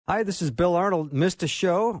Hi, this is Bill Arnold. Missed a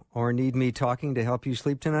show or need me talking to help you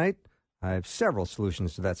sleep tonight? I have several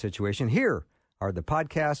solutions to that situation. Here are the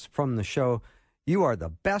podcasts from the show. You are the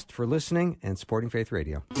best for listening and supporting Faith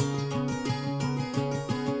Radio.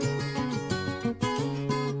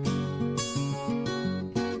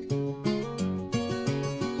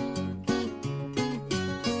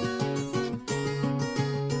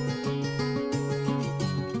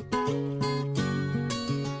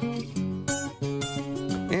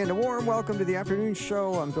 Welcome to the afternoon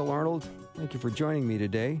show. I'm Bill Arnold. Thank you for joining me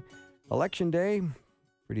today. Election Day,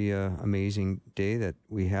 pretty amazing day that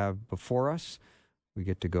we have before us. We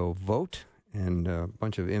get to go vote, and a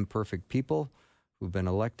bunch of imperfect people who've been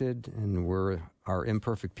elected, and we're our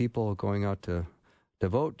imperfect people going out to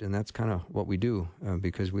vote, and that's kind of what we do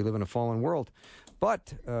because we live in a fallen world.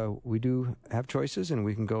 But we do have choices, and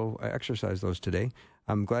we can go exercise those today.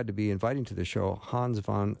 I'm glad to be inviting to the show Hans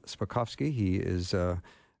von Spakovsky. He is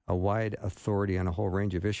a wide authority on a whole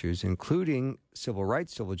range of issues, including civil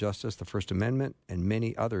rights, civil justice, the First Amendment, and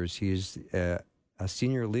many others. He's a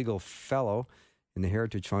senior legal fellow in the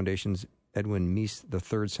Heritage Foundation's Edwin Meese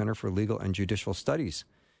III Center for Legal and Judicial Studies.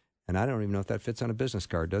 And I don't even know if that fits on a business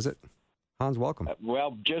card, does it? Hans, welcome.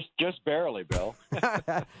 Well, just barely, Bill.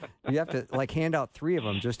 You have to hand out 3 of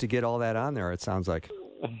them just to get all that on there, it sounds like.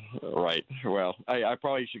 Right. Well, I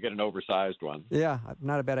probably should get an oversized one. Yeah,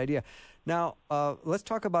 not a bad idea. Now, let's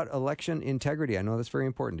talk about election integrity. I know that's very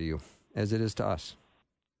important to you, as it is to us.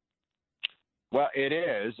 Well, it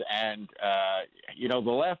is. And,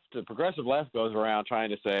 the progressive left goes around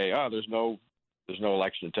trying to say, there's no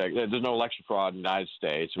election integrity. There's no election fraud in the United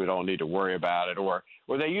States. We don't need to worry about it. Or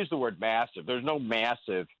they use the word massive. There's no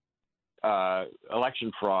massive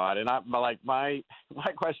election fraud. And my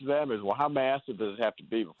question to them is, well, how massive does it have to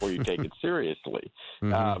be before you take it seriously?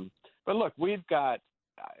 Mm-hmm. But look, we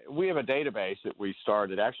have a database that we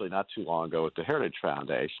started actually not too long ago at the Heritage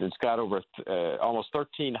Foundation. It's got over almost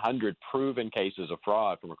 1,300 proven cases of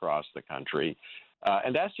fraud from across the country.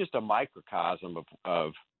 And that's just a microcosm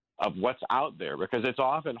of what's out there, because it's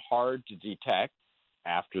often hard to detect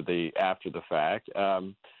after the fact.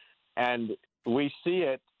 And we see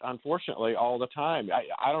it, unfortunately, all the time.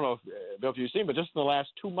 I don't know, Bill, if you've seen, but just in the last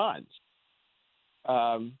 2 months,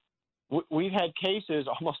 we've had cases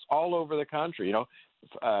almost all over the country.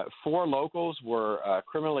 4 locals were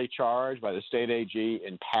criminally charged by the state AG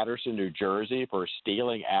in Paterson, New Jersey, for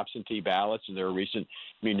stealing absentee ballots in their recent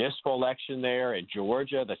municipal election there. In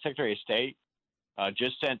Georgia, the Secretary of State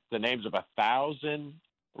just sent the names of 1,000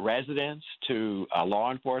 residents to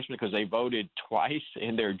law enforcement because they voted twice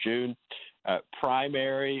in their June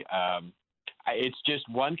primary. It's just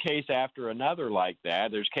one case after another like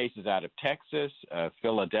that. There's cases out of Texas,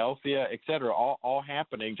 Philadelphia, et cetera, all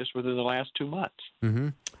happening just within the last 2 months. Mm-hmm.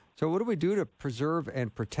 So what do we do to preserve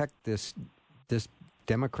and protect this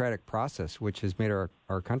democratic process, which has made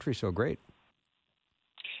our country so great?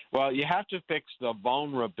 Well, you have to fix the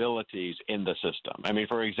vulnerabilities in the system. I mean,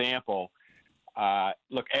 for example,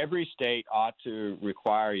 look, every state ought to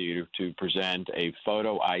require you to present a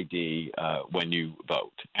photo ID when you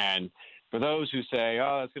vote. And for those who say,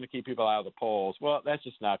 it's going to keep people out of the polls, well, that's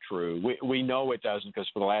just not true. We know it doesn't, because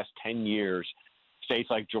for the last 10 years, states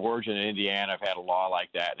like Georgia and Indiana have had a law like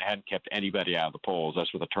that and hadn't kept anybody out of the polls.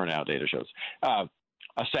 That's what the turnout data shows.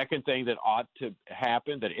 A second thing that ought to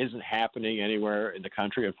happen that isn't happening anywhere in the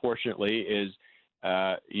country, unfortunately, is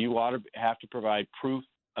you ought to have to provide proof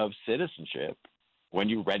of citizenship when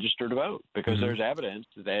you register to vote, because Mm-hmm. there's evidence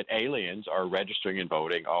that aliens are registering and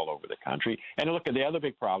voting all over the country. And look, the other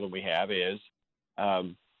big problem we have is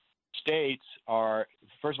states are,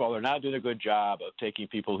 first of all, they're not doing a good job of taking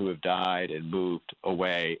people who have died and moved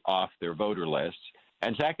away off their voter lists.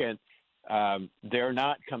 And second, they're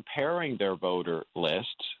not comparing their voter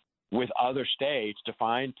lists with other states to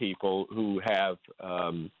find people who have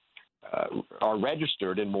are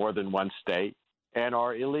registered in more than one state and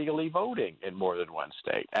are illegally voting in more than one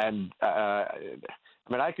state. And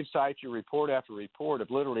I could cite you report after report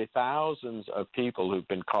of literally thousands of people who've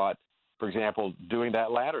been caught, for example, doing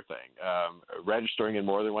that latter thing, registering in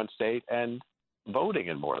more than one state and voting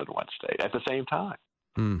in more than one state at the same time.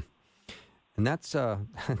 Mm. And that's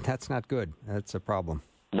not good. That's a problem.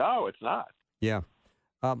 No, it's not. Yeah.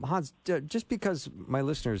 Hans, just because my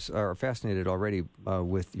listeners are fascinated already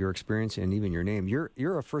with your experience and even your name,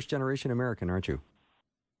 you're a first-generation American, aren't you?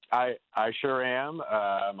 I sure am.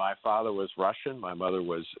 My father was Russian. My mother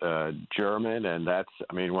was German, and that's,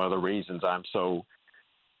 one of the reasons I'm so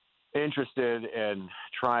interested in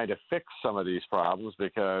trying to fix some of these problems,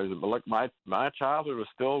 because, look, my childhood was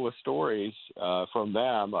filled with stories from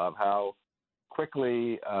them of how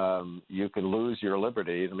quickly you can lose your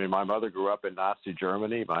liberties. I mean, my mother grew up in Nazi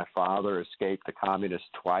Germany. My father escaped the communists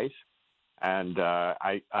twice. And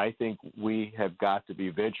I think we have got to be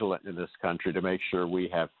vigilant in this country to make sure we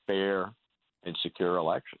have fair and secure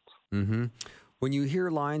elections. Mm-hmm. When you hear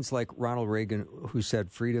lines like Ronald Reagan, who said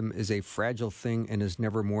freedom is a fragile thing and is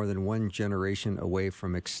never more than one generation away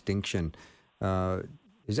from extinction,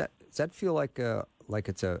 does that feel like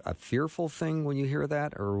it's a fearful thing when you hear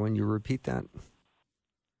that or when you repeat that?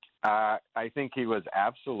 I think he was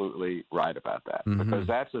absolutely right about that, because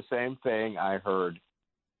that's the same thing I heard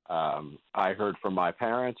from my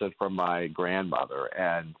parents and from my grandmother.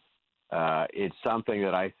 And it's something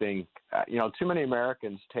that I think, too many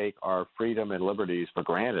Americans take our freedom and liberties for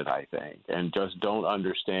granted, I think, and just don't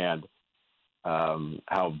understand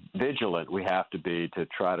how vigilant we have to be to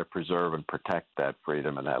try to preserve and protect that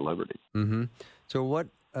freedom and that liberty. Mm-hmm. So what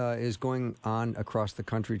is going on across the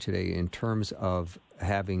country today in terms of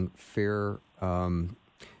having fair and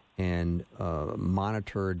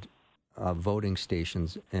monitored voting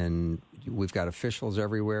stations? And we've got officials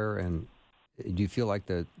everywhere. And do you feel like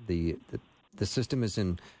the system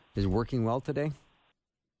is working well today?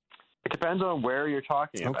 It depends on where you're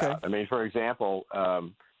talking about. Okay. I mean, for example,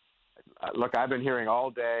 look, I've been hearing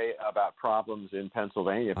all day about problems in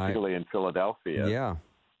Pennsylvania, particularly in Philadelphia. Yeah.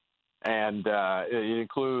 And it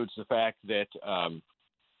includes the fact that,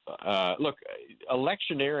 look,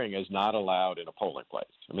 electioneering is not allowed in a polling place.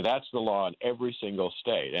 I mean, that's the law in every single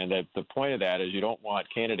state. And the point of that is you don't want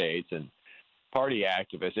candidates and party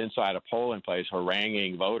activists inside a polling place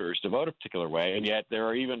haranguing voters to vote a particular way. And yet there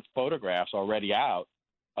are even photographs already out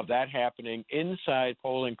of that happening inside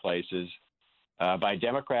polling places by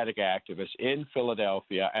Democratic activists in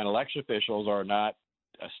Philadelphia. And election officials are not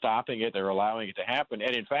stopping it. They're allowing it to happen.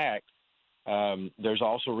 And in fact, there's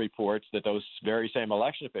also reports that those very same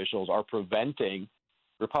election officials are preventing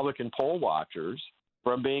Republican poll watchers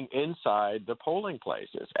from being inside the polling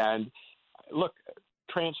places. And look,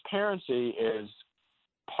 transparency is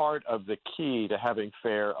part of the key to having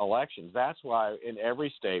fair elections. That's why in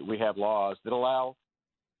every state we have laws that allow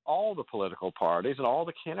all the political parties and all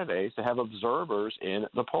the candidates to have observers in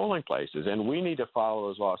the polling places. And we need to follow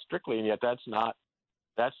those laws strictly, and yet that's not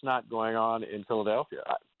going on in Philadelphia.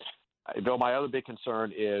 Bill, my other big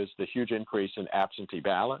concern is the huge increase in absentee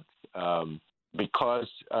ballots because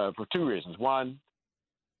for two reasons. One,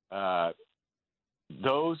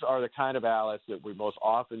 those are the kind of ballots that we most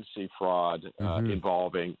often see fraud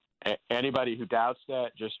involving. Anybody who doubts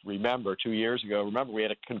that, just remember 2 years ago, we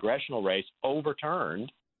had a congressional race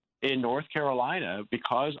overturned in North Carolina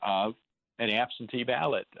because of an absentee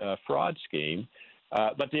ballot fraud scheme.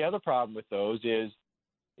 But the other problem with those is,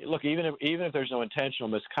 look, even if there's no intentional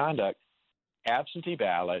misconduct, absentee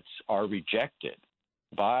ballots are rejected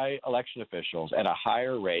by election officials at a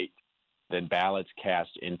higher rate than ballots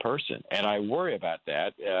cast in person. And I worry about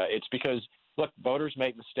that. It's because, look, voters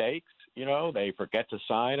make mistakes. They forget to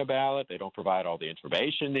sign a ballot. They don't provide all the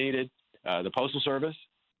information needed. The Postal Service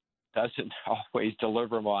doesn't always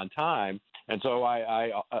deliver them on time. And so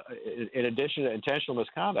I in addition to intentional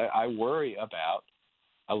misconduct, I worry about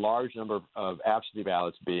a large number of absentee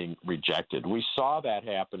ballots being rejected. We saw that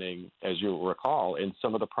happening, as you recall, in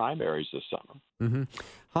some of the primaries this summer. Mm-hmm.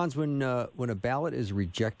 Hans, when a ballot is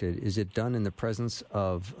rejected, is it done in the presence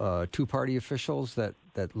of two-party officials that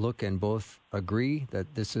look and both agree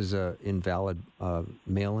that this is an invalid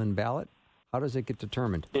mail-in ballot? How does it get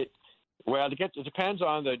determined? It depends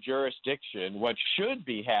on the jurisdiction. What should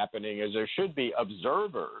be happening is there should be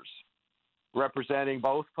observers representing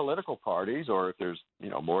both political parties, or if there's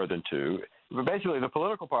more than two. But basically, the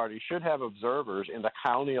political party should have observers in the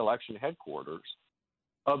county election headquarters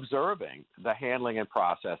observing the handling and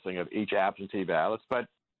processing of each absentee ballot. But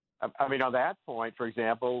I mean, on that point, for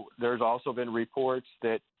example, there's also been reports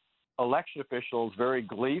that election officials very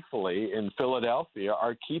gleefully in Philadelphia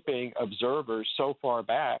are keeping observers so far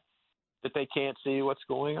back that they can't see what's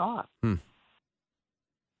going on. Well,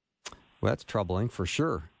 that's troubling for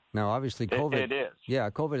sure. Now, obviously, COVID. It is. Yeah,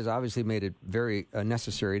 COVID has obviously made it very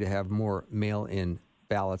necessary to have more mail-in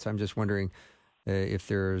ballots. I'm just wondering if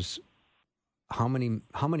there's how many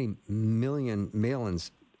million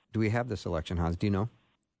mail-ins do we have this election, Hans? Do you know?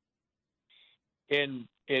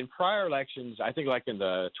 In prior elections, I think like in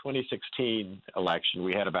the 2016 election,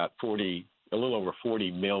 we had about a little over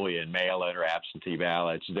 40 million mail-in or absentee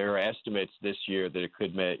ballots. There are estimates this year that it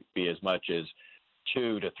could be as much as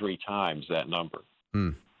 2 to 3 times that number.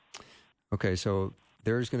 Okay, so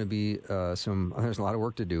there's going to be there's a lot of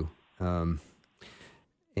work to do.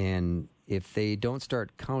 And if they don't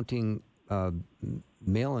start counting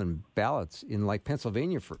mail-in ballots in like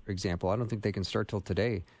Pennsylvania, for example. I don't think they can start till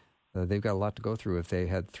today. They've got a lot to go through if they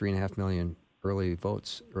had 3.5 million early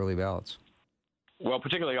ballots. Well,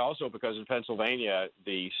 particularly also because in Pennsylvania,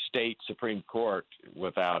 the state Supreme Court,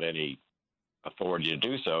 without any authority to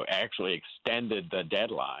do so, actually extended the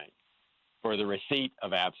deadline for the receipt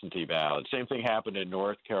of absentee ballots. Same thing happened in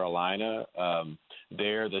North Carolina.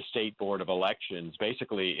 There, the State Board of Elections,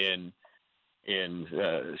 basically in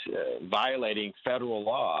violating federal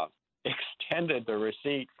law, extended the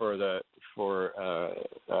receipt for the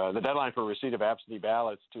deadline for receipt of absentee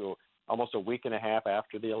ballots to almost a week and a half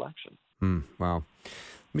after the election. Wow.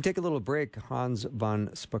 Let me take a little break. Hans von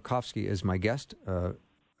Spakovsky is my guest.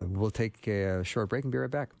 We'll take a short break and be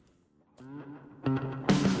right back.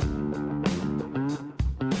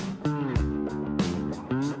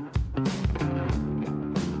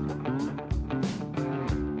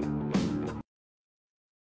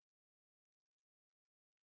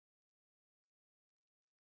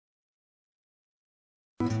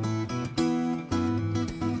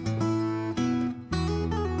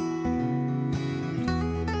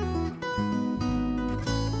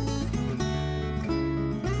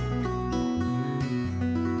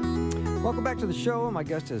 Welcome back to the show. My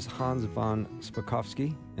guest is Hans von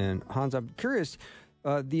Spakovsky. And Hans, I'm curious,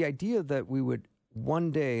 the idea that we would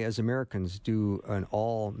one day as Americans do an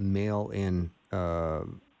all mail-in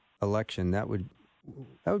election, that would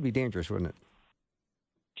be dangerous, wouldn't it?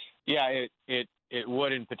 Yeah, it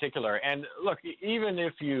would in particular. And look, even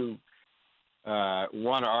if you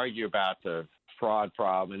want to argue about the fraud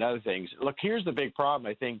problem and other things, look, here's the big problem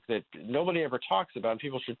I think that nobody ever talks about and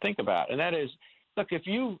people should think about, and that is, look, if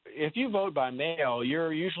you vote by mail,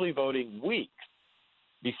 you're usually voting weeks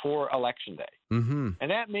before Election Day,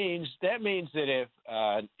 and that means that if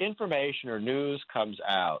information or news comes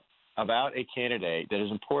out about a candidate that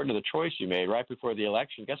is important to the choice you made right before the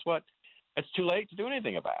election, guess what? It's too late to do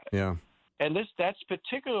anything about it. Yeah, and that's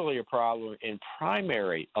particularly a problem in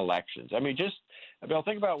primary elections. I mean, Bill,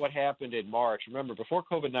 think about what happened in March. Remember, before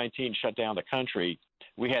COVID-19 shut down the country,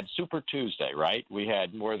 we had Super Tuesday, right? We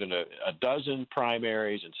had more than a dozen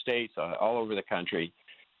primaries in states all over the country.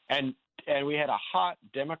 And we had a hot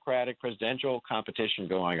Democratic presidential competition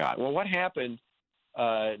going on. Well, what happened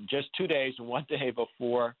just 2 days and 1 day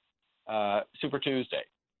before Super Tuesday?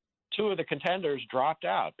 Two of the contenders dropped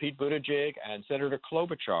out, Pete Buttigieg and Senator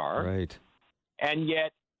Klobuchar. Right. And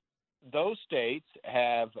yet those states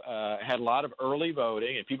have had a lot of early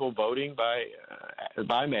voting and people voting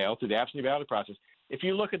by mail through the absentee ballot process. If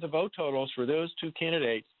you look at the vote totals for those two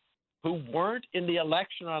candidates who weren't in the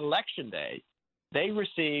election on Election Day, they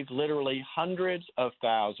received literally hundreds of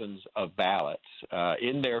thousands of ballots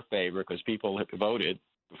in their favor because people had voted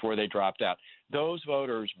before they dropped out. Those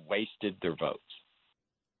voters wasted their votes.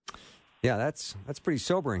 Yeah, that's pretty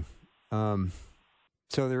sobering.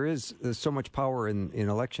 So there's so much power in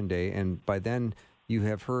Election Day, and by then you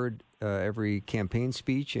have heard every campaign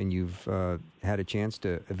speech, and you've had a chance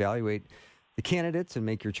to evaluate the candidates and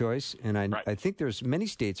make your choice. And I think there's many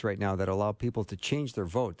states right now that allow people to change their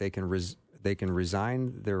vote. They can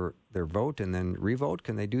resign their vote and then revote.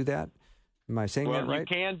 Can they do that? Am I saying that right?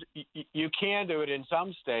 You can do it in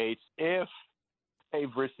some states if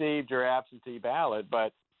they've received your absentee ballot,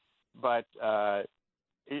 but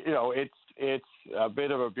it's a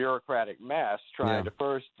bit of a bureaucratic mess trying to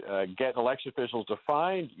first get election officials to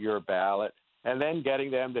find your ballot and then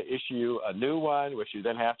getting them to issue a new one, which you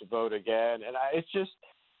then have to vote again. And it's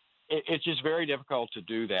just very difficult to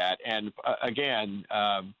do that. And again,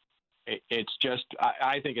 I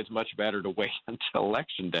think it's much better to wait until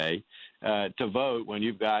Election Day to vote when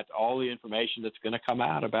you've got all the information that's going to come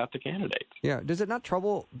out about the candidates. Yeah. Does it not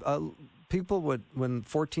trouble people when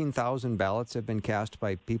 14,000 ballots have been cast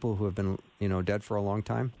by people who have been, dead for a long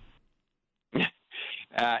time?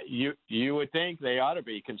 You would think they ought to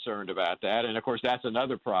be concerned about that. And, of course, that's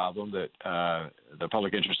another problem that the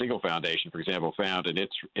Public Interest Legal Foundation, for example, found in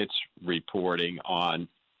its reporting on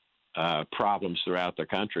problems throughout the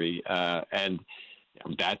country. And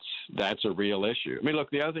that's a real issue. I mean, look,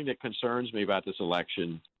 the other thing that concerns me about this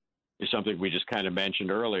election is something we just kind of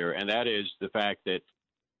mentioned earlier, and that is the fact that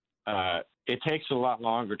it takes a lot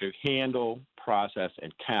longer to handle, process,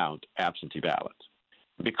 and count absentee ballots.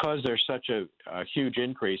 Because there's such a huge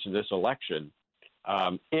increase in this election,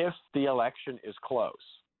 if the election is close,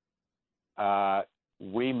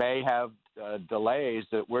 we may have delays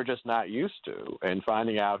that we're just not used to in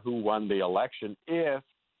finding out who won the election if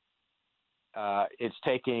it's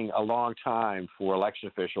taking a long time for election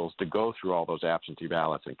officials to go through all those absentee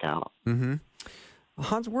ballots and count them. Mm-hmm.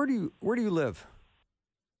 Hans, where do you live?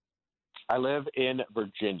 I live in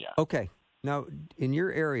Virginia. Okay. Now, in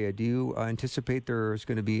your area, do you anticipate there's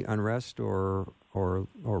going to be unrest or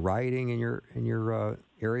rioting in your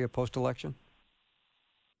area post-election?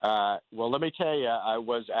 Well, let me tell you, I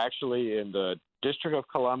was actually in the District of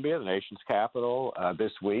Columbia, the nation's capital,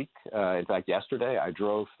 this week. In fact, yesterday I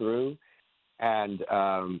drove through, and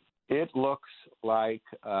it looks like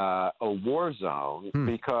a war zone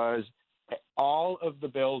because all of the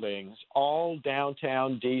buildings, all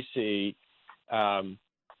downtown D.C.,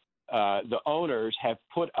 the owners have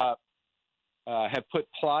put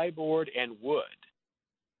plyboard and wood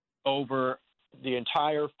over the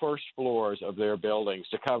entire first floors of their buildings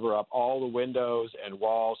to cover up all the windows and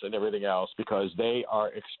walls and everything else because they are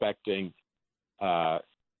expecting,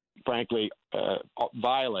 frankly,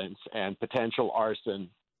 violence and potential arson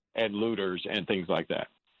and looters and things like that.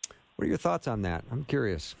 What are your thoughts on that? I'm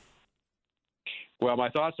curious. Well, my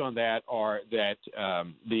thoughts on that are that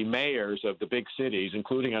the mayors of the big cities,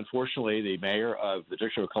 including, unfortunately, the mayor of the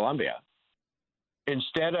District of Columbia,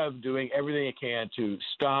 instead of doing everything they can to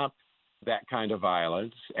stop that kind of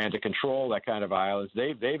violence and to control that kind of violence,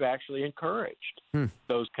 they've actually encouraged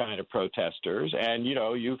those kind of protesters. And, you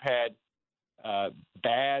know, you've had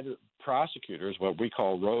bad prosecutors, what we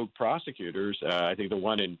call rogue prosecutors. I think the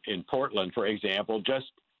one in Portland, for example,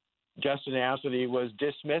 just announced that he was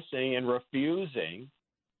dismissing and refusing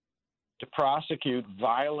to prosecute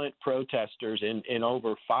violent protesters in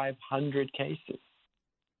over 500 cases.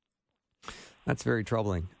 That's very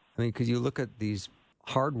troubling. I mean, because you look at these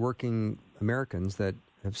hardworking Americans that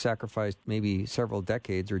have sacrificed maybe several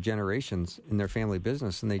decades or generations in their family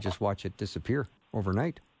business, and they just watch it disappear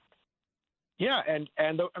overnight. Yeah,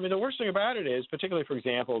 and the worst thing about it is, particularly, for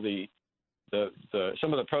example,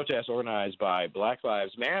 some of the protests organized by Black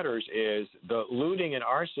Lives Matters is the looting and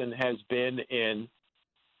arson has been in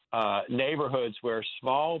neighborhoods where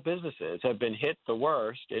small businesses have been hit the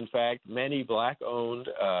worst. In fact, many Black-owned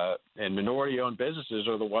and minority-owned businesses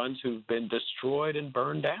are the ones who've been destroyed and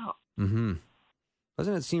burned down. Mm-hmm.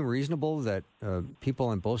 Doesn't it seem reasonable that people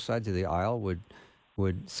on both sides of the aisle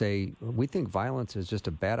would say, we think violence is just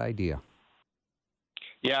a bad idea?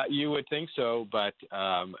 Yeah, you would think so, but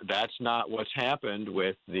that's not what's happened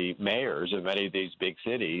with the mayors of many of these big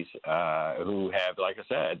cities who have, like I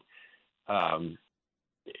said,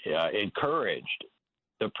 encouraged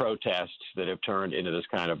the protests that have turned into this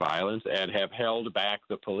kind of violence and have held back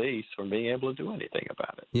the police from being able to do anything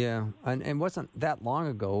about it. Yeah, and it wasn't that long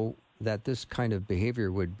ago that this kind of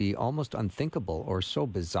behavior would be almost unthinkable or so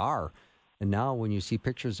bizarre. And now when you see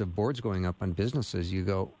pictures of boards going up on businesses, you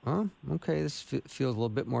go, oh, okay, this feels a little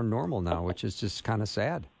bit more normal now, which is just kind of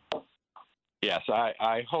sad. Yes,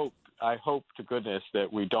 I hope to goodness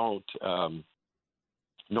that we don't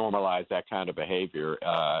normalize that kind of behavior.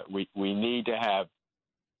 We need to have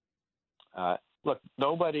look.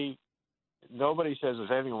 Nobody says there's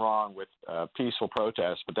anything wrong with peaceful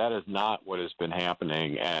protests, but that is not what has been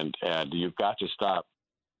happening, and you've got to stop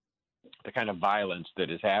the kind of violence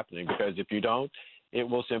that is happening, because if you don't, it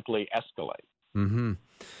will simply escalate. Mm-hmm.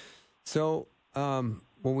 So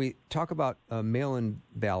when we talk about mail-in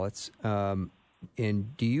ballots, and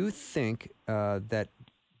do you think that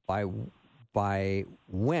by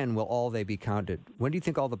when will all they be counted? When do you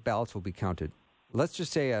think all the ballots will be counted? Let's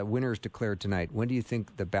just say a winner is declared tonight. When do you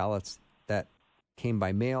think the ballots that came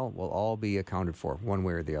by mail will all be accounted for, one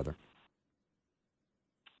way or the other?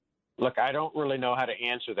 Look, I don't really know how to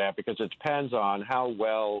answer that because it depends on how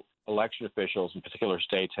well election officials in particular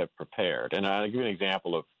states have prepared. And I'll give you an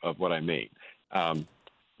example of what I mean.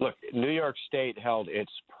 Look, New York State held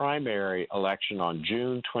its primary election on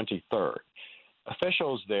June 23rd.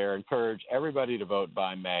 Officials there encouraged everybody to vote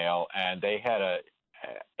by mail, and they had an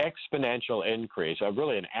exponential increase,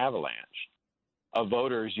 really an avalanche, of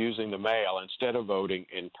voters using the mail instead of voting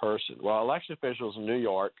in person. Well, election officials in New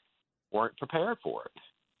York weren't prepared for it.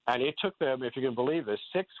 And it took them, if you can believe this,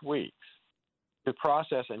 6 weeks to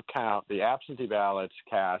process and count the absentee ballots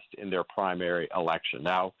cast in their primary election.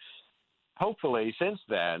 Now, hopefully, since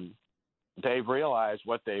then, they've realized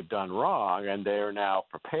what they've done wrong, and they are now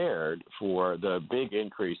prepared for the big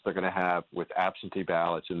increase they're going to have with absentee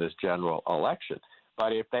ballots in this general election.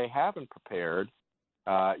 But if they haven't prepared,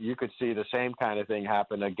 you could see the same kind of thing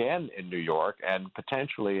happen again in New York and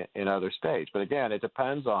potentially in other states. But again, it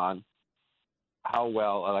depends on how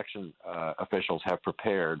well election officials have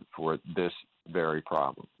prepared for this very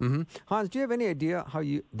problem. Mm-hmm. Hans, do you have any idea how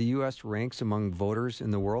the U.S. ranks among voters in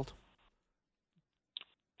the world?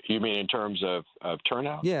 You mean in terms of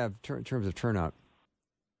turnout? Yeah, in terms of turnout.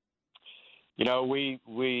 You know, we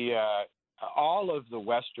all of the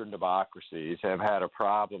Western democracies have had a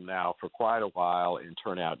problem now for quite a while in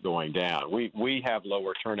turnout going down. We have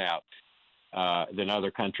lower turnout than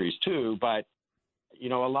other countries too. But a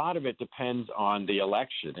lot of it depends on the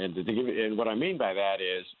election. And what I mean by that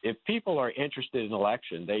is if people are interested in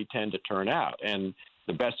election, they tend to turn out. And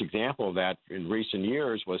the best example of that in recent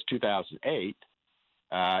years was 2008.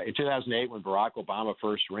 In 2008, when Barack Obama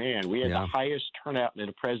first ran, we had the highest turnout in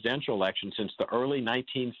a presidential election since the early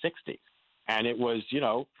 1960s. And it was,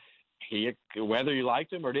 whether you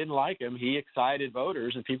liked him or didn't like him, he excited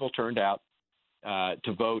voters, and people turned out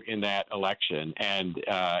to vote in that election, and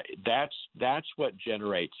that's what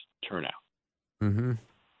generates turnout. Mm-hmm.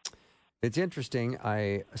 It's interesting.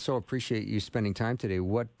 I so appreciate you spending time today.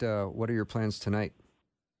 What are your plans tonight?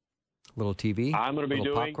 A little TV? I'm going to be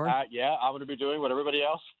doing popcorn? I'm going to be doing what everybody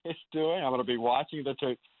else is doing. I'm going to be watching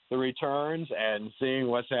the returns and seeing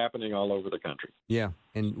what's happening all over the country. Yeah,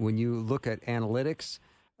 and when you look at analytics,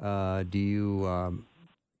 do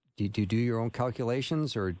you do your own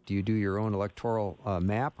calculations, or do you do your own electoral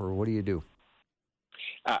map, or what do you do?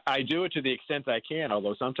 I do it to the extent I can,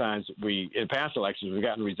 although sometimes in past elections, we've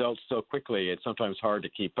gotten results so quickly, it's sometimes hard to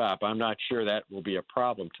keep up. I'm not sure that will be a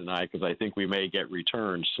problem tonight because I think we may get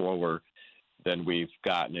returns slower than we've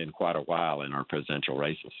gotten in quite a while in our presidential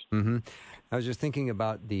races. Mm-hmm. I was just thinking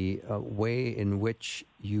about the way in which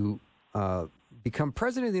you become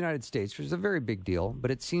president of the United States, which is a very big deal,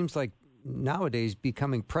 but it seems like nowadays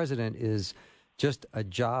becoming president is just a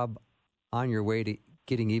job on your way to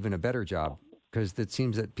getting even a better job, because it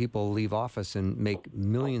seems that people leave office and make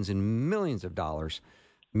millions and millions of dollars.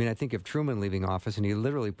 I mean, I think of Truman leaving office, and he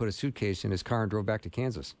literally put a suitcase in his car and drove back to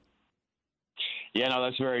Kansas. Yeah, no,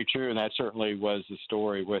 that's very true, and that certainly was the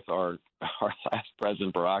story with our last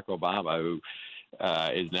president, Barack Obama, who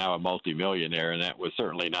is now a multimillionaire, and that was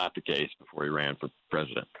certainly not the case before he ran for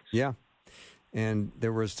president. Yeah, and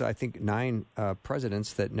there was, I think, 9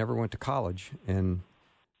 presidents that never went to college, and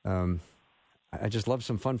I just love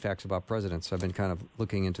some fun facts about presidents. I've been kind of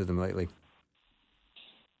looking into them lately.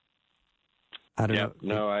 I don't know.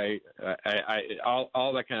 No, I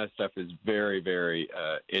all that kind of stuff is very, very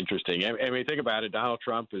interesting. I mean, think about it. Donald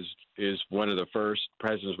Trump is one of the first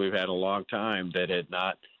presidents we've had in a long time that had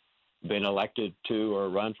not been elected to or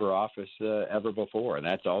run for office ever before, and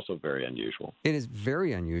that's also very unusual. It is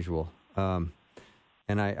very unusual.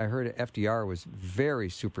 And I heard FDR was very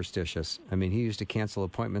superstitious. I mean, he used to cancel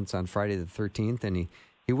appointments on Friday the 13th, and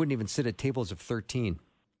he wouldn't even sit at tables of 13.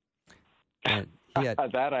 And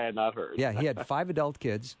that I had not heard. Yeah, he had 5 adult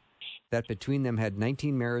kids that between them had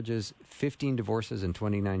 19 marriages, 15 divorces, and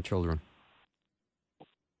 29 children.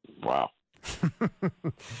 Wow.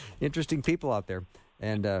 Interesting people out there.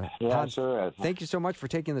 And Hans, sure is. Thank you so much for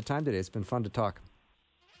taking the time today. It's been fun to talk.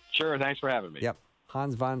 Sure, thanks for having me. Yep.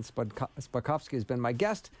 Hans von Spakovsky has been my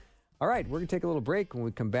guest. All right, we're going to take a little break. When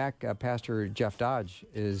we come back, Pastor Jeff Dodge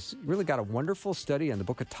is really got a wonderful study on the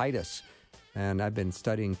book of Titus. And I've been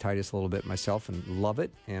studying Titus a little bit myself and love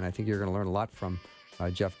it. And I think you're going to learn a lot from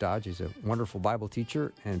Jeff Dodge. He's a wonderful Bible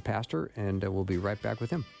teacher and pastor, and we'll be right back with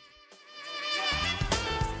him.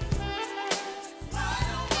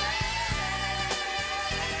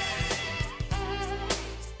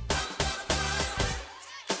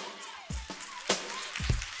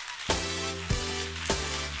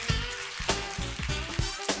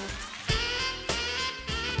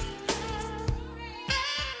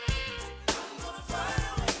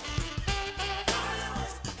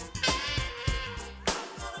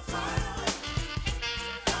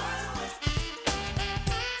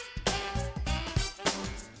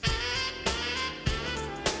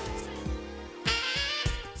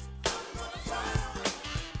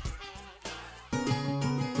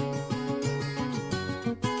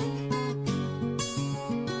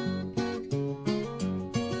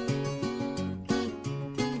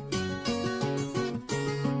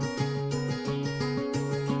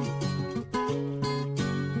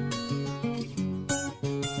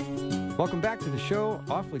 Welcome back to the show.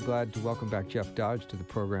 Awfully glad to welcome back Jeff Dodge to the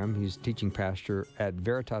program. He's teaching pastor at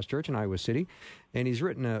Veritas Church in Iowa City, and he's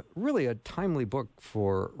written a timely book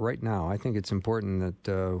for right now. I think it's important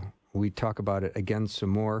that we talk about it again some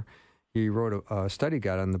more. He wrote a study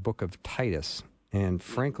guide on the book of Titus, and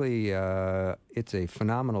frankly, it's a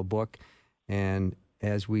phenomenal book. And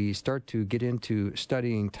as we start to get into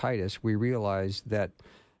studying Titus, we realize that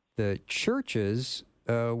the churches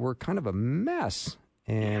were kind of a mess.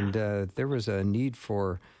 And there was a need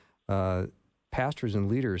for pastors and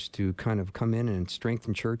leaders to kind of come in and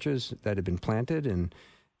strengthen churches that had been planted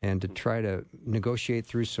and to try to negotiate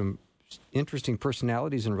through some interesting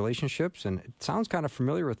personalities and relationships. And it sounds kind of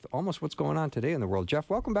familiar with almost what's going on today in the world. Jeff,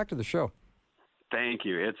 welcome back to the show. Thank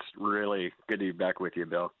you. It's really good to be back with you,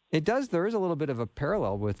 Bill. It does. There is a little bit of a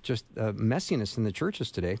parallel with just messiness in the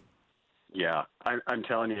churches today. Yeah, I'm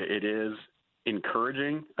telling you, it is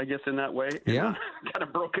encouraging, I guess, in that way, in Yeah. a kind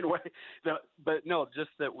of broken way. But no,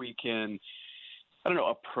 just that we can, I don't know,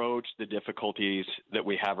 approach the difficulties that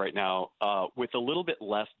we have right now with a little bit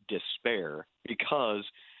less despair, because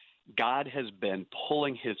God has been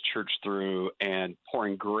pulling his church through and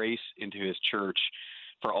pouring grace into his church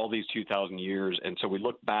for all these 2,000 years. And so we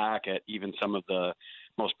look back at even some of the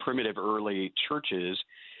most primitive early churches,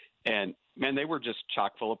 and man, they were just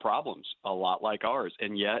chock full of problems, a lot like ours.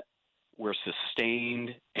 And yet we're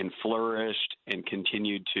sustained and flourished and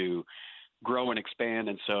continued to grow and expand.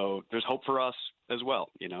 And so there's hope for us as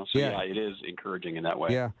well, So yeah, it is encouraging in that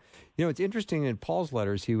way. Yeah. It's interesting in Paul's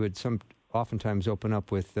letters, he would oftentimes open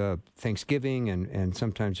up with thanksgiving and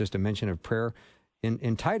sometimes just a mention of prayer.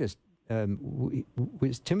 In Titus,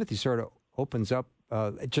 Timothy sort of opens up,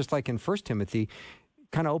 just like in 1 Timothy,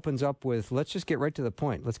 kind of opens up with, let's just get right to the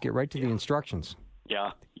point. Let's get right to the instructions.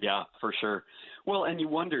 Yeah, for sure. Well, and you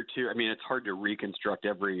wonder, too, I mean, it's hard to reconstruct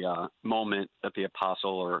every moment that the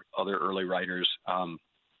apostle or other early writers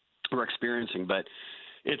were experiencing, but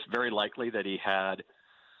it's very likely that he had,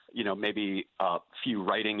 maybe a few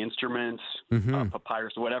writing instruments,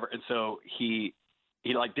 papyrus, whatever. And so he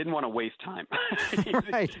didn't want to waste time. He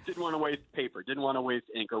Right. didn't want to waste paper, didn't want to waste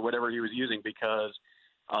ink or whatever he was using, because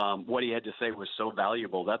what he had to say was so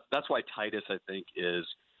valuable. That's why Titus, I think, is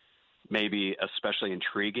maybe especially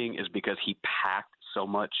intriguing, is because he packed so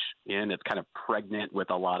much in. It's kind of pregnant with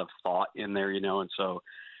a lot of thought in there, and so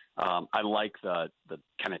I like the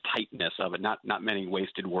kind of tightness of it. Not many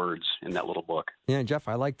wasted words in that little book. Yeah, Jeff,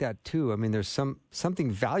 I like that too. I mean, there's something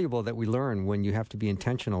valuable that we learn when you have to be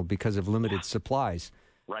intentional because of limited supplies.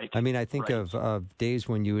 Right. I mean, I think of days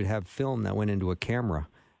when you would have film that went into a camera.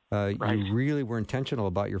 You really were intentional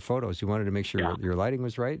about your photos. You wanted to make sure your lighting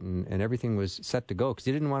was right and everything was set to go because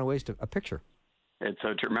you didn't want to waste a picture. And so,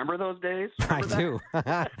 do you remember those days? Do.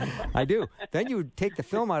 I do. Then you would take the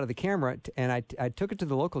film out of the camera, and I took it to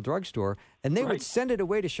the local drugstore, and they would send it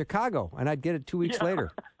away to Chicago, and I'd get it 2 weeks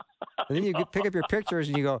later. And then you pick up your pictures,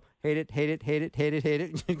 and you go, hate it, hate it, hate it, hate it, hate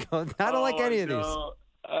it. And you go, I don't like any of these.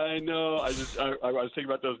 I know. I was thinking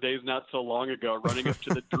about those days not so long ago, running up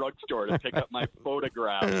to the drugstore to pick up my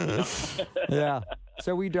photographs. Yeah.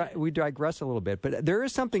 So we digress a little bit, but there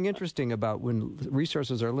is something interesting about when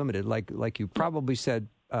resources are limited, like you probably said,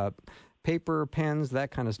 paper, pens,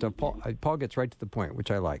 that kind of stuff. Paul gets right to the point,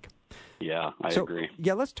 which I like. Yeah, I agree.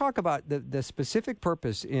 Yeah, let's talk about the specific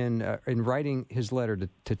purpose in writing his letter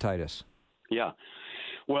to Titus. Yeah.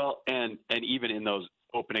 Well, and even in those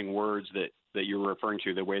opening words that you were referring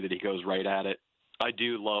to, the way that he goes right at it, I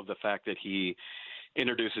do love the fact that he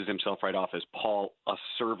introduces himself right off as Paul, a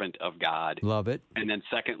servant of God. Love it. And then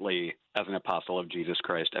secondly, as an apostle of Jesus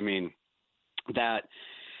Christ. I mean, that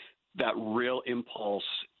real impulse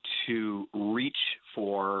to reach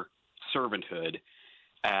for servanthood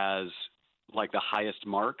as like the highest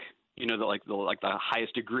mark, the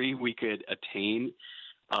highest degree we could attain.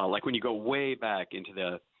 Like when you go way back into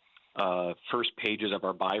the first pages of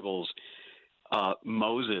our Bibles,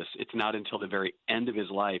 Moses, it's not until the very end of his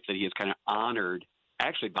life that he is kind of honored,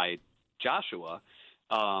 actually by Joshua,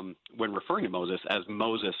 when referring to Moses as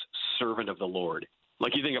Moses, servant of the Lord.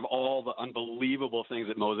 Like you think of all the unbelievable things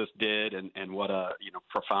that Moses did and what a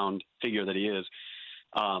profound figure that he is.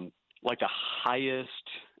 Like the highest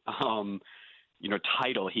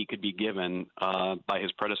title he could be given by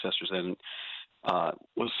his predecessors and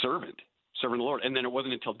was servant of the Lord. And then it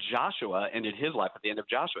wasn't until Joshua ended his life at the end of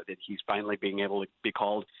Joshua that he's finally being able to be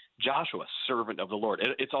called Joshua, servant of the Lord.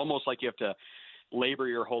 It's almost like you have to labor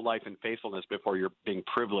your whole life in faithfulness before you're being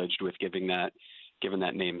privileged with given that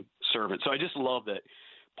name, servant. So I just love that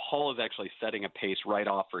Paul is actually setting a pace right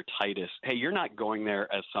off for Titus. Hey, you're not going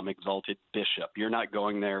there as some exalted bishop. You're not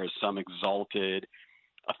going there as some exalted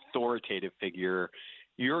authoritative figure.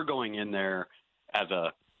 You're going in there as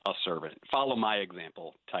a servant. Follow my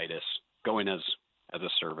example, Titus. Going as a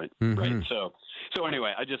servant, right? So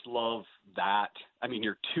anyway, I just love that. I mean,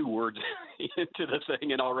 you're 2 words into the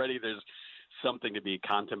thing, and already there's something to be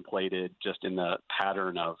contemplated just in the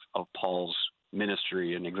pattern of Paul's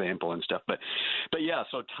ministry and example and stuff. But yeah,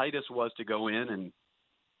 so Titus was to go in, and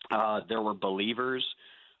there were believers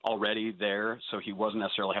already there, so he wasn't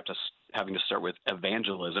necessarily having to start with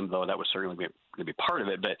evangelism, though that was certainly going to be part of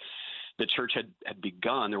it. But the church had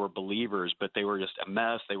begun. There were believers, but they were just a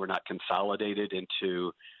mess. They were not consolidated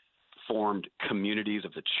into formed communities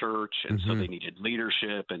of the church, and so they needed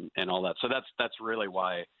leadership and all that. So that's really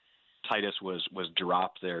why Titus was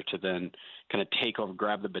dropped there to then kind of take over,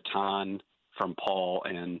 grab the baton from Paul,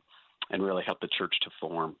 and really help the church to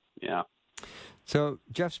form. Yeah. So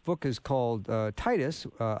Jeff's book is called Titus,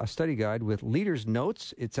 a study guide with leaders'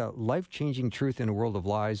 notes. It's a life-changing truth in a world of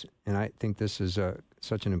lies, and I think this is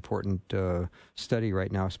such an important study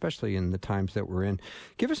right now, especially in the times that we're in.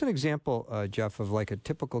 Give us an example, Jeff, of like a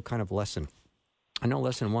typical kind of lesson. I know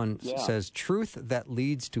lesson 1 says truth that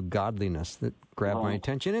leads to godliness. That grabbed my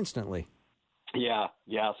attention instantly. Yeah.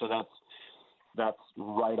 So that's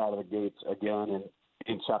right out of the gates again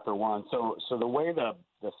in chapter 1. So the way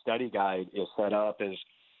the study guide is set up is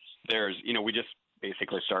there's, we just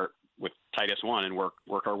basically start with Titus 1 and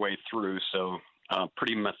work our way through. So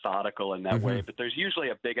pretty methodical in that way. But there's usually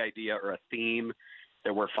a big idea or a theme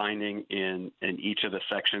that we're finding in each of the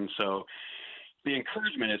sections. So the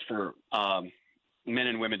encouragement is for men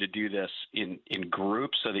and women to do this in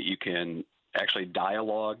groups so that you can actually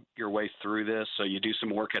dialogue your way through this. So you do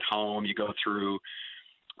some work at home, you go through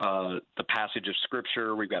the passage of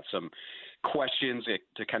Scripture. We've got some questions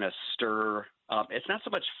to kind of stir up. It's not so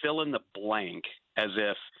much fill in the blank as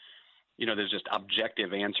if, there's just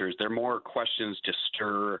objective answers. They're more questions to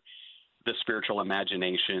stir the spiritual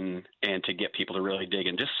imagination and to get people to really dig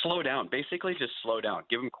in. Just slow down. Basically, just slow down.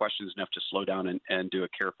 Give them questions enough to slow down and do a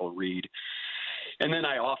careful read. And then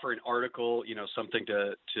I offer an article, something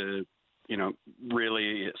to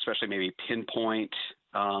really, especially maybe pinpoint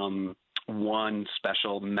one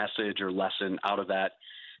special message or lesson out of that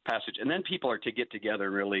passage. And then people are to get together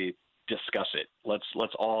and really discuss it.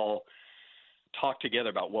 Let's all talk together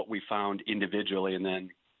about what we found individually, and then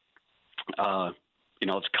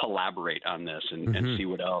let's collaborate on this and see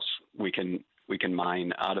what else we can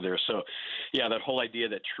mine out of there. So that whole idea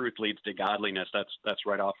that truth leads to godliness, that's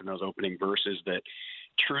right off in those opening verses, that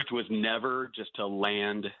truth was never just to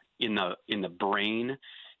land in the brain.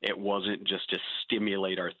 It wasn't just to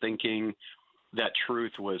stimulate our thinking. That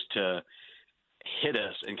truth was to hit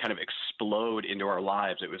us and kind of explode into our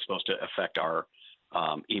lives. It was supposed to affect our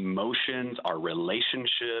emotions, our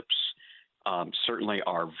relationships, certainly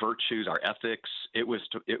our virtues, our ethics. It was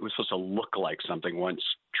supposed to look like something once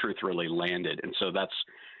truth really landed. And so that's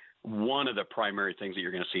one of the primary things that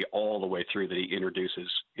you're going to see all the way through that he introduces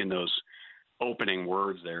in those opening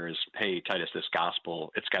words there is, hey, Titus, this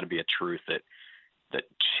gospel, it's got to be a truth that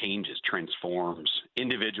changes, transforms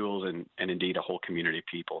individuals and indeed a whole community of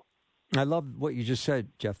people. I love what you just said,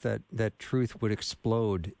 Jeff, that truth would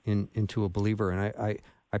explode into a believer. And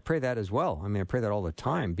I pray that as well. I mean, I pray that all the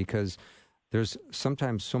time because there's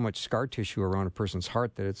sometimes so much scar tissue around a person's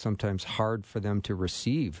heart that it's sometimes hard for them to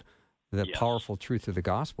receive the powerful truth of the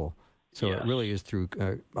gospel. So it really is through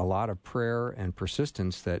a lot of prayer and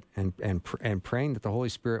persistence and praying that the Holy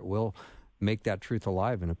Spirit will make that truth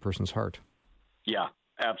alive in a person's heart. Yeah,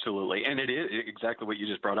 absolutely. And it is exactly what you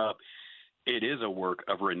just brought up. It is a work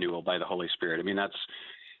of renewal by the Holy Spirit. I mean, that's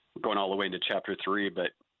going all the way into chapter 3, but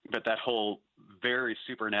that whole very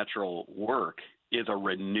supernatural work is a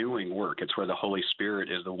renewing work. It's where the Holy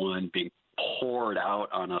Spirit is the one being poured out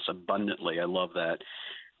on us abundantly. I love that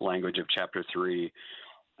language of chapter 3.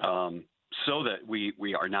 So that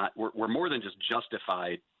we are not, we're more than just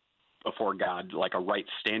justified before God, like a right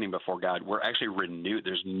standing before God. We're actually renewed.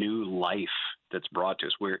 There's new life that's brought to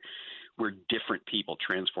us. We're different people,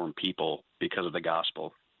 transformed people because of the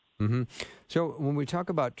gospel. Mm-hmm. So when we talk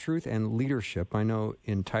about truth and leadership, I know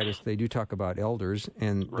in Titus they do talk about elders,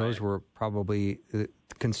 and those were probably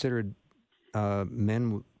considered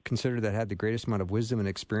men considered that had the greatest amount of wisdom and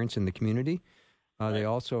experience in the community. They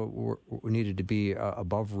also needed to be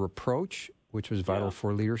above reproach, which was vital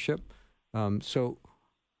for leadership. So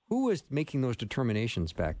who was making those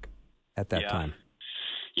determinations back at that time?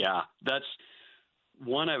 Yeah, that's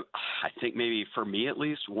one of, I think maybe for me at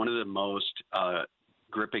least, one of the most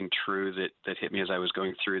gripping truths that hit me as I was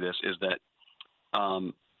going through this is that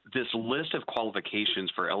this list of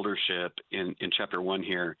qualifications for eldership in chapter 1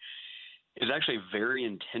 here is actually very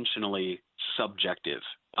intentionally subjective.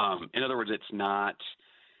 In other words, it's not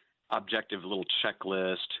objective little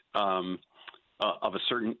checklist of a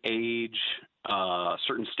certain age,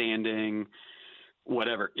 certain standing,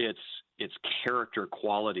 whatever. It's character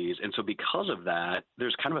qualities. And so because of that,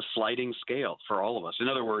 there's kind of a sliding scale for all of us. In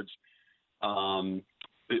other words,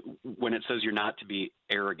 when it says you're not to be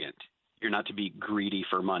arrogant, you're not to be greedy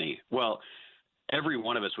for money. Well, every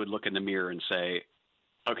one of us would look in the mirror and say,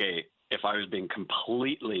 okay, if I was being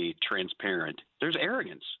completely transparent, there's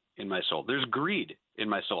arrogance in my soul. There's greed in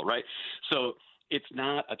my soul, right? So it's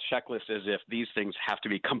not a checklist as if these things have to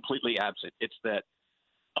be completely absent. It's that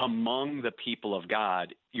among the people of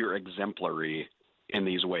God, you're exemplary in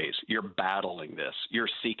these ways. You're battling this. You're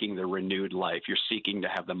seeking the renewed life. You're seeking to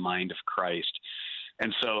have the mind of Christ.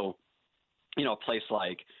 And so, a place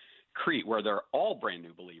like Crete, where they're all brand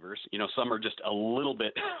new believers. Some are just a little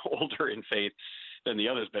bit older in faith than the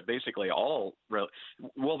others, but basically all.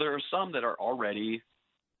 Well, there are some that are already,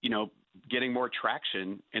 getting more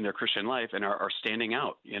traction in their Christian life and are standing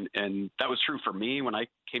out. And that was true for me when I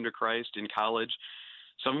came to Christ in college.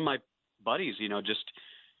 Some of my buddies, just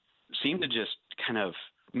seemed to just kind of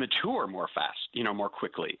mature more fast, more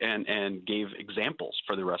quickly, and gave examples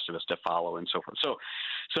for the rest of us to follow and so forth.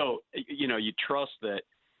 So you trust that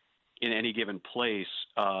in any given place,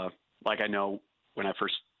 like I know when I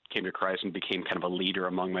first came to Christ and became kind of a leader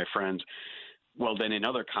among my friends, well, then in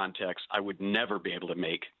other contexts, I would never be able to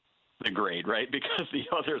make the grade, right? Because the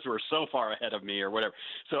others were so far ahead of me or whatever.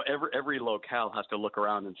 So every locale has to look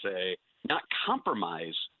around and say, not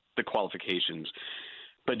compromise the qualifications,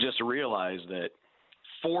 but just realize that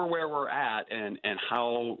for where we're at and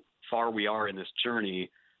how far we are in this journey,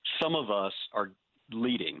 some of us are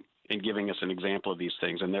leading and giving us an example of these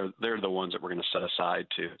things. And they're the ones that we're going to set aside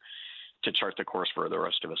to chart the course for the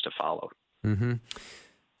rest of us to follow. Mm-hmm.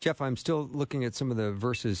 Jeff, I'm still looking at some of the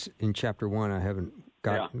verses in chapter 1. I haven't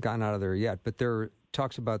gotten out of there yet, but there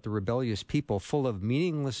talks about the rebellious people full of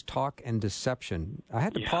meaningless talk and deception. I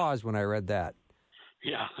had to pause when I read that.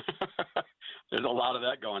 Yeah. There's a lot of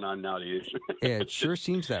that going on nowadays. It sure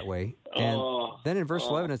seems that way. And then in verse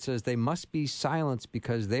 11 it says, they must be silenced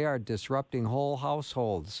because they are disrupting whole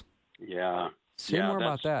households. Yeah. Say more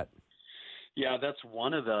about that. Yeah, that's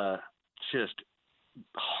one of the just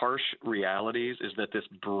harsh realities, is that this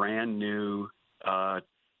brand new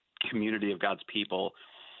community of God's people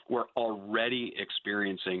were already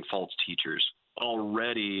experiencing false teachers.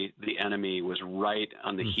 Already the enemy was right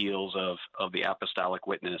on the heels of the apostolic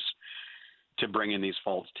witness to bring in these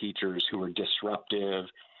false teachers who were disruptive,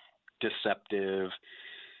 deceptive,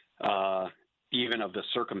 even of the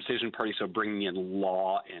circumcision party, so bringing in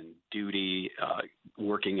law and duty,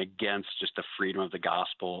 working against just the freedom of the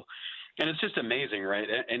gospel. And it's just amazing, right?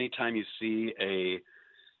 Anytime you see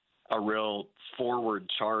a real forward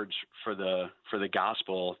charge for the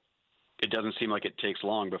gospel, it doesn't seem like it takes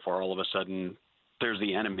long before all of a sudden there's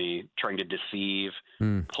the enemy trying to deceive,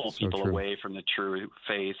 pull people away from the true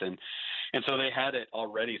faith. And so they had it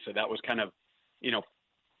already. So that was kind of,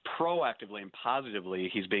 proactively and positively,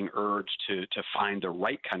 he's being urged to find the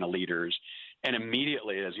right kind of leaders. And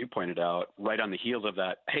immediately, as you pointed out, right on the heels of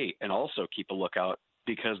that, hey, and also keep a lookout,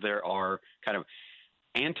 because there are kind of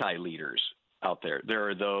anti-leaders out there. There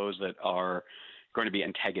are those that are going to be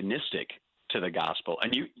antagonistic to the gospel.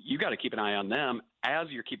 And you got to keep an eye on them as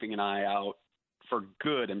you're keeping an eye out for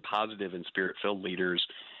good and positive and spirit-filled leaders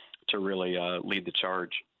to really lead the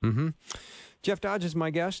charge. Mm-hmm. Jeff Dodge is my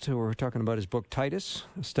guest. We're talking about his book, Titus,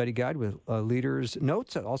 a study guide with leaders'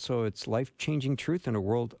 notes. Also, it's Life-Changing Truth in a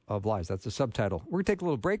World of Lies. That's the subtitle. We're going to take a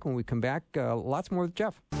little break. When we come back, lots more with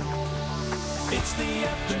Jeff. It's the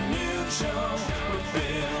afternoon show with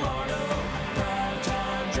Bill Arnold. Prime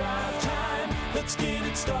time, drive time. Let's get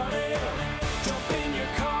it started. Jump in your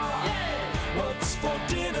car. Yeah. What's for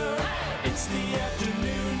dinner? Hey. It's the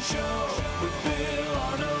afternoon show with Bill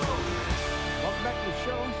Arnold. Welcome back to the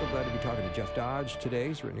show. So glad to be talking to Jeff Dodge today.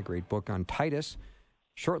 He's written a great book on Titus.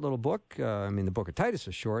 Short little book. The book of Titus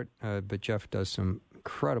is short, but Jeff does some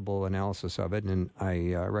incredible analysis of it, and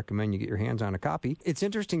I recommend you get your hands on a copy. It's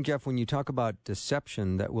interesting, Jeff, when you talk about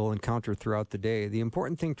deception that we'll encounter throughout the day, the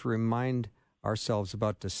important thing to remind ourselves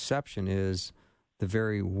about deception is the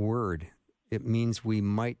very word. It means we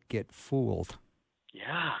might get fooled.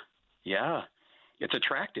 Yeah. It's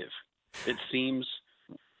attractive. It seems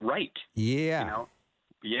right. Yeah.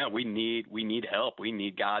 We need help. We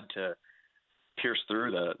need God to pierce through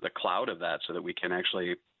the cloud of that so that we can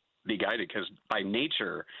actually be guided, because by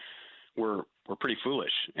nature we're pretty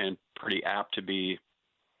foolish and pretty apt to be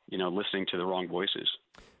listening to the wrong voices.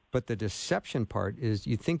 But the deception part is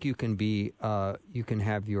you think you can be you can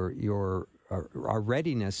have your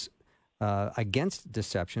readiness against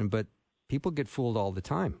deception, but people get fooled all the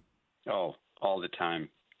time. Oh, all the time.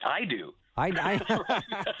 I do. I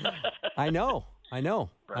know.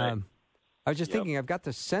 Right. I was just thinking, I've got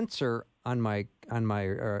the sensor on my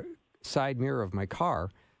side mirror of my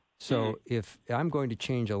car. So if I'm going to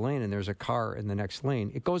change a lane and there's a car in the next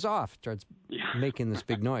lane, it goes off, starts making this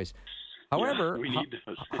big noise. However, we need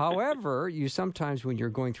those. However, you sometimes, when you're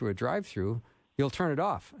going through a drive-through, you'll turn it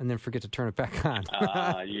off and then forget to turn it back on.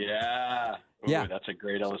 Yeah. Ooh, yeah. That's a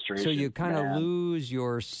great illustration. So you kind of lose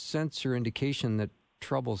your sensor indication that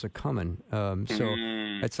trouble's a coming. So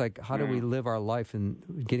it's like, how do we live our life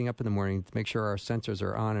and getting up in the morning to make sure our sensors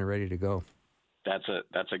are on and ready to go?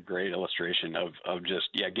 That's a great illustration of just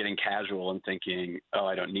getting casual and thinking, oh,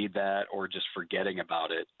 I don't need that, or just forgetting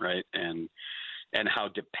about it, right? And and how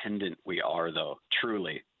dependent we are, though,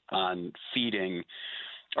 truly, on feeding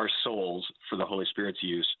our souls for the Holy Spirit's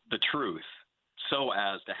use, the truth, so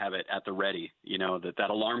as to have it at the ready, that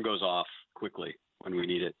alarm goes off quickly when we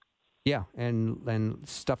need it. Yeah, and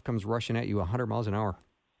stuff comes rushing at you 100 miles an hour.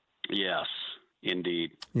 Yes,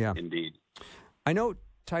 indeed. Yeah. Indeed. I know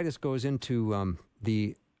Titus goes into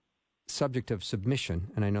the subject of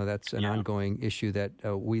submission, and I know that's an ongoing issue that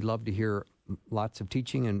we love to hear lots of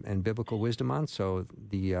teaching and biblical wisdom on, so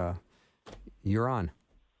you're on.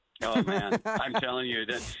 Oh, man, I'm telling you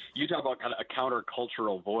that you talk about kind of a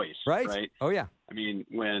countercultural voice, right? Oh, yeah. I mean,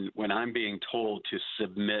 when I'm being told to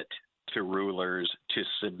submit to rulers, to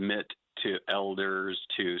submit to elders,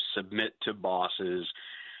 to submit to bosses,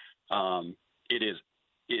 it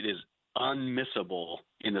is unmissable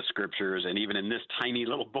in the scriptures, and even in this tiny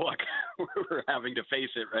little book, we're having to face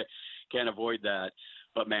it, right? Can't avoid that.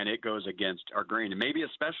 But, man, it goes against our grain, and maybe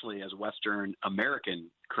especially as Western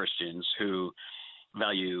American Christians who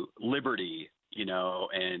value liberty,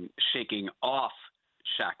 and shaking off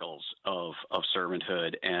shackles of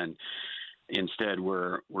servanthood. And instead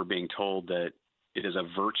we're being told that it is a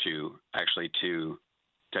virtue actually to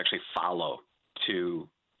actually follow, to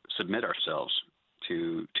submit ourselves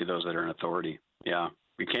to those that are in authority. Yeah.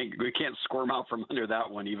 We can't squirm out from under that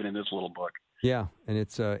one, even in this little book. Yeah, and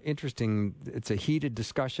it's interesting. It's a heated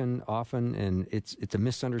discussion often, and it's a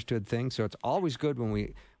misunderstood thing. So it's always good when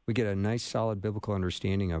we get a nice, solid biblical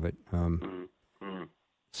understanding of it.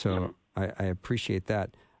 So I appreciate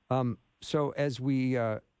that. So as we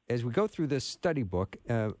go through this study book,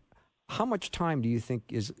 how much time do you think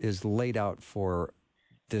is laid out for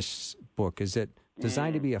this book? Is it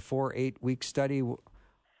designed to be a 4-8 week study?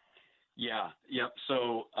 Yeah. Yep.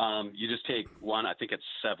 So you just take one. I think it's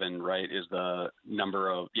 7, right? Is the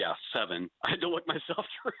number of 7. I had to look myself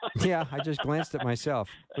through. Yeah, I just glanced at myself.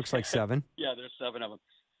 Looks like 7. Yeah, there's 7 of them.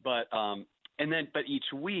 But but each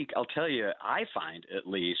week, I'll tell you, I find at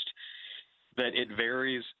least that it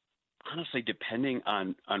varies, honestly, depending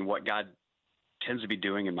on what God tends to be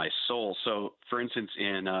doing in my soul. So, for instance,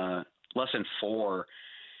 in lesson 4,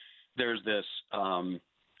 there's this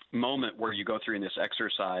moment where you go through in this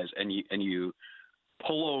exercise and you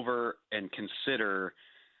pull over and consider,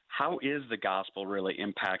 how is the gospel really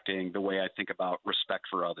impacting the way I think about respect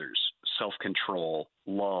for others, self-control,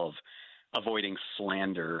 love, avoiding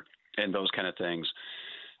slander, and those kind of things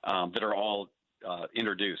that are all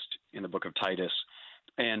introduced in the book of Titus.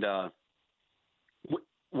 And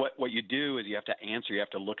what you do is you have to answer. You have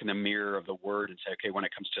to look in the mirror of the word and say, okay, when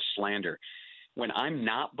it comes to slander, when I'm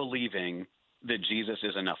not believing that Jesus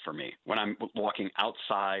is enough for me, when I'm walking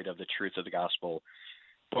outside of the truth of the gospel,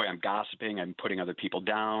 boy, I'm gossiping, I'm putting other people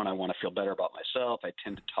down, I want to feel better about myself, I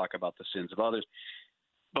tend to talk about the sins of others.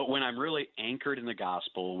 But when I'm really anchored in the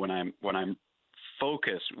gospel, when I'm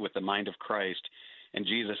focused with the mind of Christ and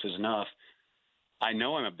Jesus is enough, I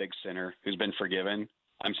know I'm a big sinner who's been forgiven.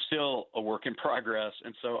 I'm still a work in progress,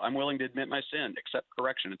 and so I'm willing to admit my sin, accept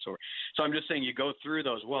correction, and so on. So I'm just saying you go through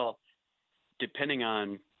those. Well, depending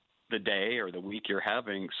on the day or the week you're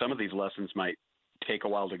having, some of these lessons might take a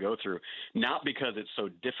while to go through, not because it's so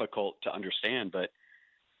difficult to understand, but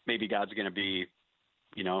maybe God's going to be,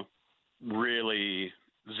 really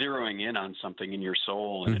zeroing in on something in your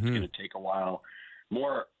soul, and it's going to take a while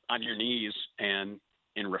more on your knees and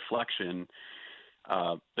in reflection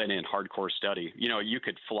than in hardcore study. You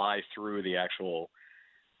could fly through the actual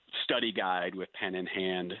study guide with pen in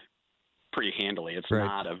hand pretty handily. It's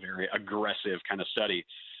not a very aggressive kind of study,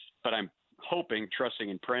 but I'm hoping,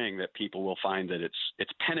 trusting, and praying that people will find that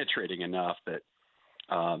it's penetrating enough that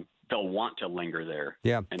they'll want to linger there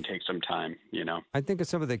and take some time, I think of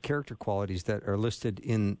some of the character qualities that are listed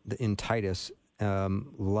in Titus,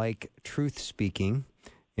 like truth speaking,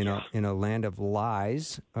 in a land of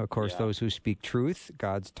lies. Of course, those who speak truth,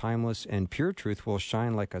 God's timeless and pure truth, will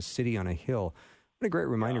shine like a city on a hill. What a great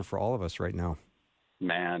reminder for all of us right now.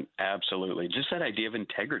 Man, absolutely. Just that idea of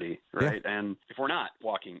integrity, right? Yeah. And if we're not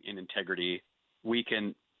walking in integrity, we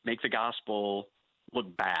can make the gospel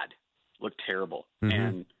look bad, look terrible.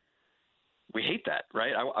 And we hate that,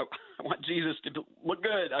 right? I want Jesus to look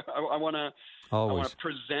good. I want to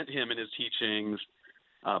present him and his teachings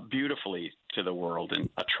beautifully to the world and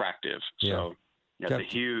attractive. So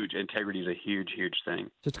integrity is a huge, huge thing.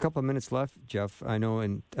 Just a couple of minutes left, Jeff. I know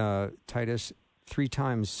in Titus, 3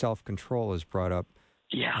 times self-control is brought up.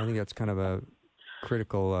 Yeah. I think that's kind of a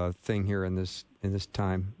critical thing here in this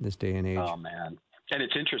time, this day and age. Oh, man. And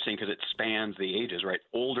it's interesting because it spans the ages, right?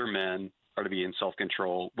 Older men are to be in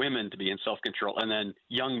self-control, women to be in self-control, and then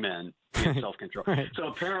young men to be in self-control. Right. So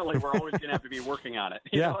apparently we're always going to have to be working on it.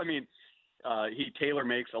 You know, I mean, he tailor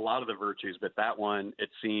makes a lot of the virtues, but that one, it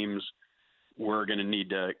seems we're going to need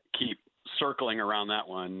to keep circling around that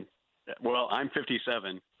one. Well, I'm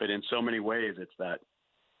 57, but in so many ways, it's that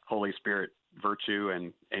Holy Spirit virtue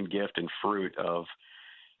and gift and fruit of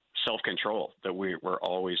self-control that we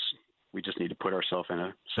just need to put ourselves in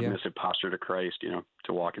a submissive posture to Christ,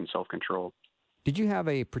 to walk in self-control. Did you have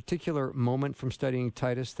a particular moment from studying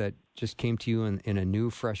Titus that just came to you in a new,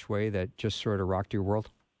 fresh way that just sort of rocked your world?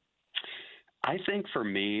 I think for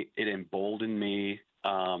me, it emboldened me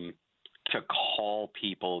to call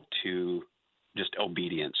people to just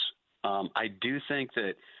obedience. I do think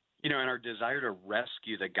that, in our desire to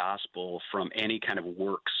rescue the gospel from any kind of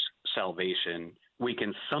works salvation, we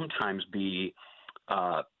can sometimes be,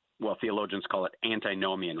 theologians call it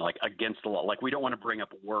antinomian, like against the law. Like we don't want to bring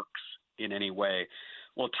up works in any way.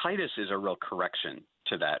 Well, Titus is a real correction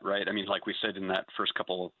to that, right? I mean, like we said in that first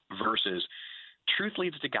couple of verses, truth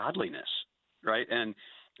leads to godliness, right? And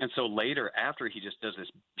so later, after he just does this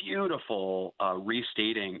beautiful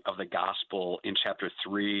restating of the gospel in chapter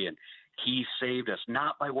 3, and he saved us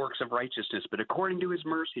not by works of righteousness, but according to his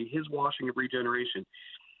mercy, his washing of regeneration.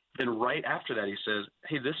 Then right after that, he says,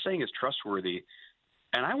 hey, this saying is trustworthy,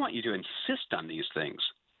 and I want you to insist on these things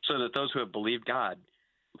so that those who have believed God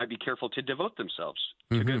might be careful to devote themselves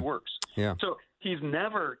to good works. Yeah. So he's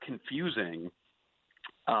never confusing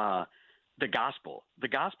the gospel. The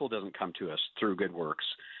gospel doesn't come to us through good works.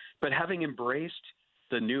 But having embraced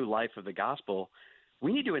the new life of the gospel,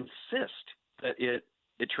 we need to insist that it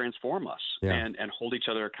transform us and hold each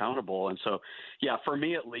other accountable. And so, for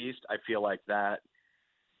me at least, I feel like that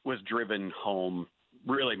was driven home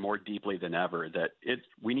really more deeply than ever, that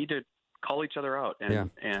we need to call each other out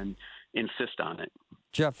and insist on it.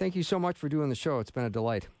 Jeff, thank you so much for doing the show. It's been a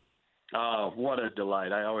delight. Oh, what a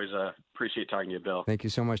delight. I always appreciate talking to you, Bill. Thank you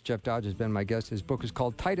so much. Jeff Dodge has been my guest. His book is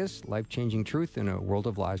called Titus, Life-Changing Truth in a World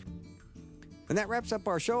of Lies. And that wraps up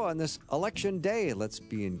our show on this election day. Let's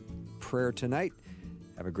be in prayer tonight.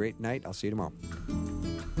 Have a great night. I'll see you tomorrow.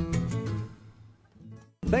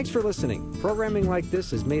 Thanks for listening. Programming like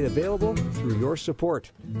this is made available through your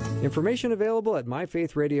support. Information available at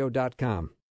myfaithradio.com.